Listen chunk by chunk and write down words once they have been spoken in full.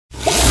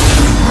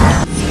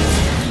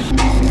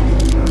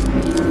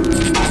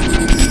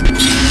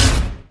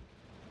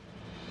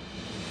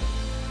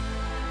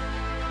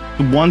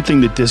One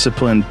thing that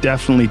discipline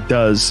definitely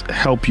does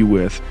help you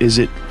with is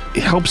it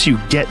helps you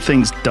get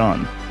things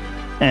done.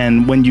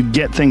 And when you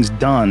get things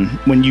done,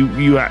 when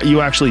you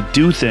actually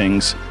do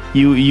things,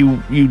 you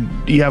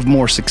have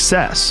more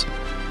success.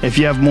 If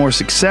you have more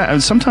success,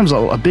 and sometimes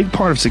a big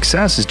part of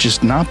success is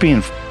just not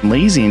being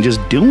lazy and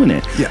just doing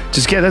it. Yeah.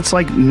 That's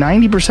like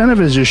 90%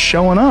 of it is just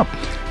showing up.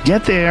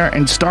 Get there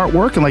and start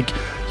working. Like,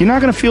 you're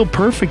not going to feel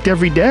perfect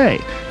every day.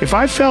 If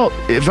I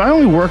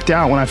only worked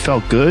out when I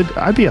felt good,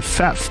 I'd be a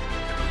fat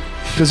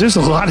because there's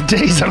a lot of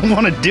days I don't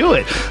want to do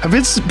it.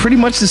 It's pretty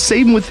much the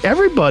same with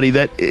everybody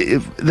that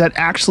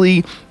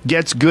actually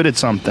gets good at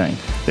something.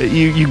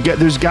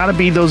 There's got to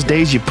be those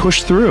days you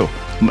push through,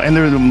 and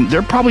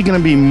they're probably going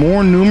to be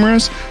more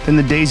numerous than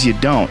the days you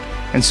don't.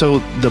 And so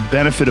the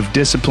benefit of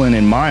discipline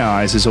in my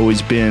eyes has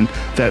always been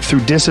that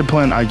through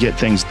discipline I get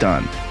things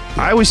done.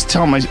 I always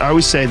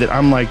say that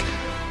I'm like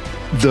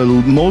the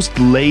most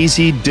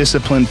lazy,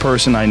 disciplined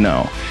person I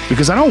know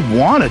because I don't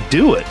want to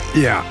do it.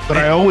 Yeah, but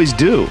I always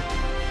do.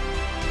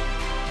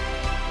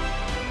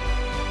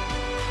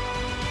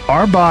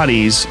 Our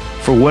bodies,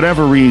 for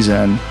whatever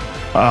reason,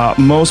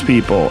 most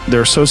people,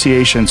 their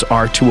associations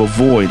are to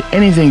avoid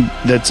anything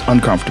that's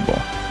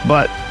uncomfortable.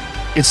 But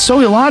it's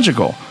so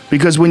illogical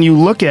because when you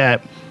look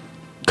at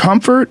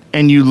comfort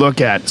and you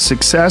look at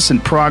success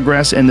and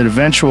progress and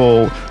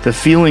the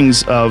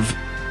feelings of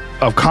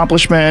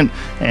accomplishment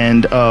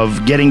and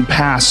of getting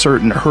past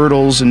certain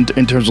hurdles in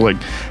terms of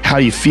like how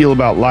you feel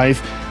about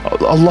life,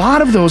 a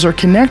lot of those are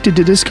connected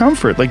to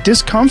discomfort. Like,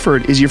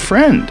 discomfort is your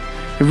friend.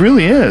 It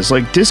really is.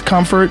 Like,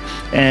 discomfort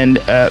and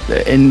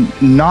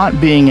not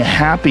being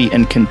happy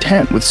and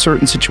content with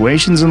certain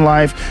situations in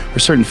life or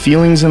certain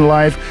feelings in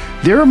life,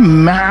 they're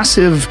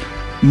massive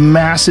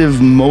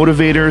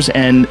motivators,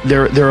 and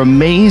they're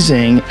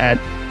amazing at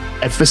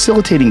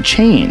facilitating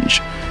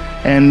change.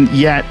 And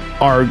yet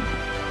our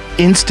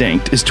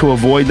instinct is to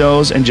avoid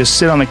those and just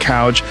sit on the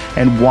couch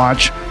and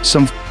watch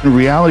some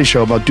reality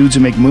show about dudes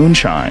who make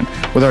moonshine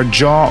with our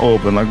jaw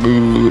open, like,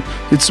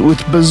 it's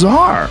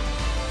bizarre.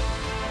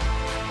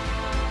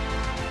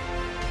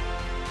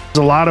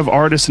 There's a lot of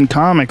artists and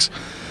comics,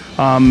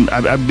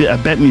 I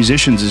bet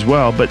musicians as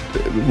well, but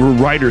we're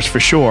writers for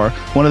sure.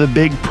 One of the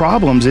big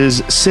problems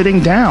is sitting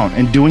down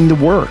and doing the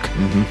work.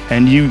 Mm-hmm.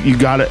 And you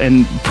gotta,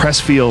 and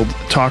Pressfield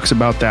talks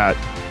about that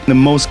in the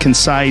most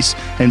concise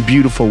and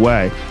beautiful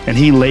way. And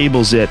he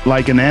labels it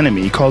like an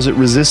enemy. He calls it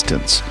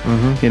resistance.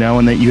 Mm-hmm.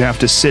 And that you have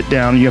to sit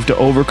down, you have to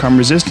overcome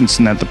resistance,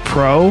 and that the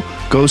pro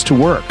goes to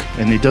work.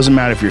 And it doesn't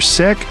matter if you're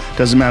sick,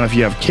 doesn't matter if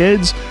you have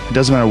kids, it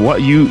doesn't matter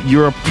what,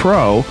 you're a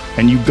pro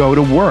and you go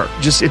to work.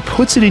 Just, it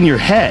puts it in your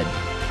head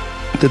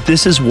that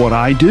this is what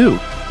I do.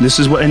 This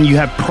is what, and you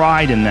have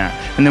pride in that.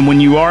 And then when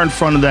you are in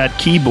front of that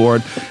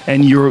keyboard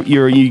and you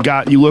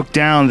look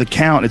down the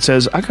count, it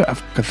says, I got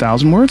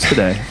 1,000 words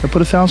today. I put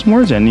 1,000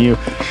 words in. You're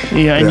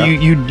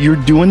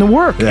doing the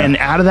work. Yeah. And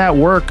out of that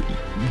work,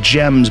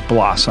 gems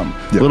blossom.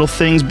 Yep. Little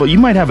things, but you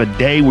might have a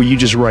day where you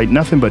just write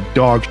nothing but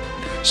dog shit.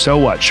 So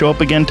what? Show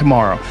up again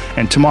tomorrow.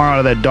 And tomorrow out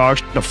of that dog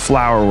shit, a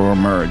flower will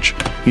emerge.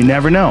 You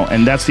never know.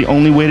 And that's the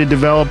only way to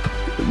develop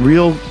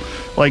real,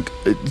 like,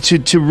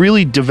 to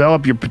really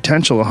develop your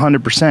potential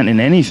 100% in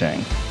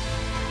anything.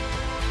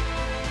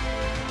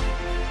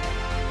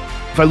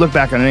 If I look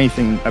back on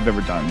anything I've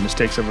ever done,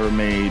 mistakes I've ever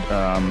made,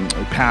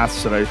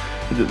 paths that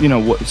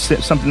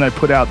something that I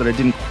put out that I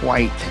didn't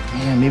quite,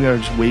 man, maybe I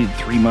just waited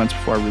 3 months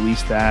before I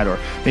released that, or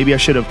maybe I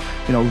should have,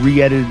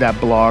 re-edited that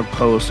blog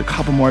post a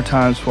couple more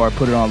times before I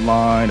put it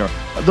online, or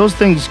those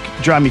things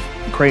drive me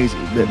crazy.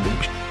 The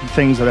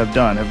things that I've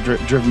done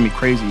have driven me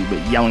crazy,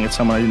 but yelling at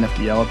someone I didn't have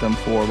to yell at them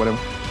for, or whatever.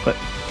 But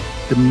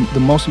the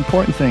most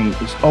important thing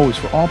is always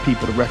for all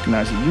people to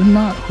recognize that you're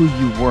not who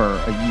you were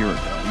a year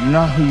ago. You're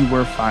not who you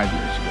were 5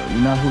 years ago.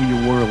 You're not who you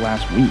were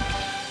last week.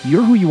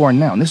 You're who you are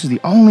now, and this is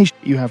the only shit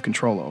you have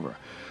control over.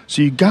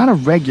 So you gotta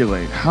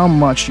regulate how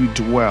much you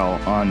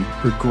dwell on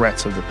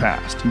regrets of the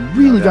past. You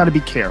really gotta be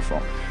careful,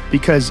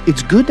 because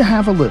it's good to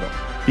have a little.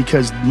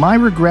 Because my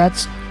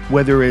regrets,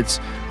 whether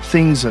it's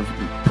things of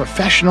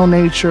professional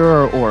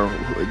nature or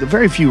the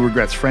very few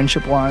regrets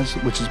friendship-wise,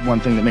 which is one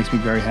thing that makes me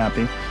very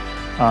happy.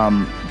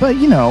 But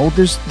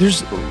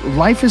there's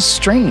life is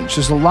strange.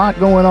 There's a lot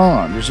going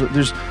on.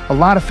 There's a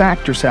lot of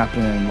factors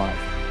happening in life.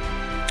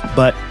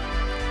 But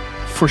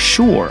for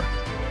sure,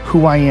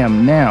 who I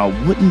am now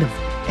wouldn't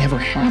have ever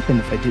happened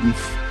if I didn't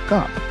fuck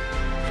up.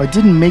 If I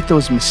didn't make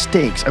those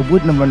mistakes, I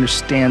wouldn't have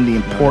understand the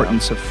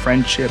importance of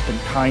friendship and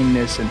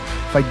kindness. And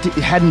if I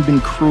hadn't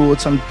been cruel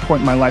at some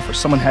point in my life, or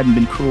someone hadn't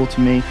been cruel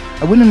to me,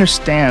 I wouldn't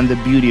understand the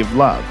beauty of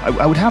love.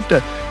 I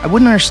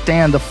wouldn't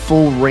understand the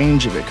full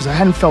range of it, because I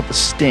hadn't felt the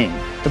sting.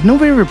 If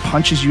nobody ever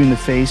punches you in the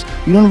face,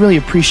 you don't really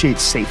appreciate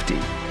safety.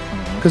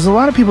 Because a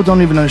lot of people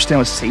don't even understand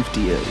what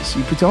safety is.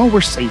 You think, oh,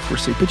 we're safe,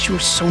 but you are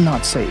so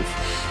not safe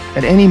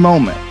at any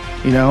moment,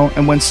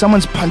 And when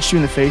someone's punched you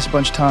in the face a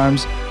bunch of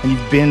times, and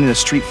you've been in a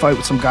street fight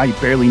with some guy you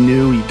barely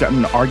knew, you've gotten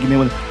in an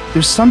argument with,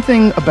 there's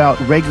something about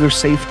regular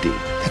safety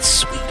that's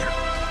sweeter.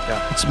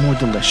 Yeah. It's more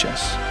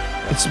delicious.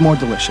 Yeah. It's more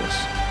delicious.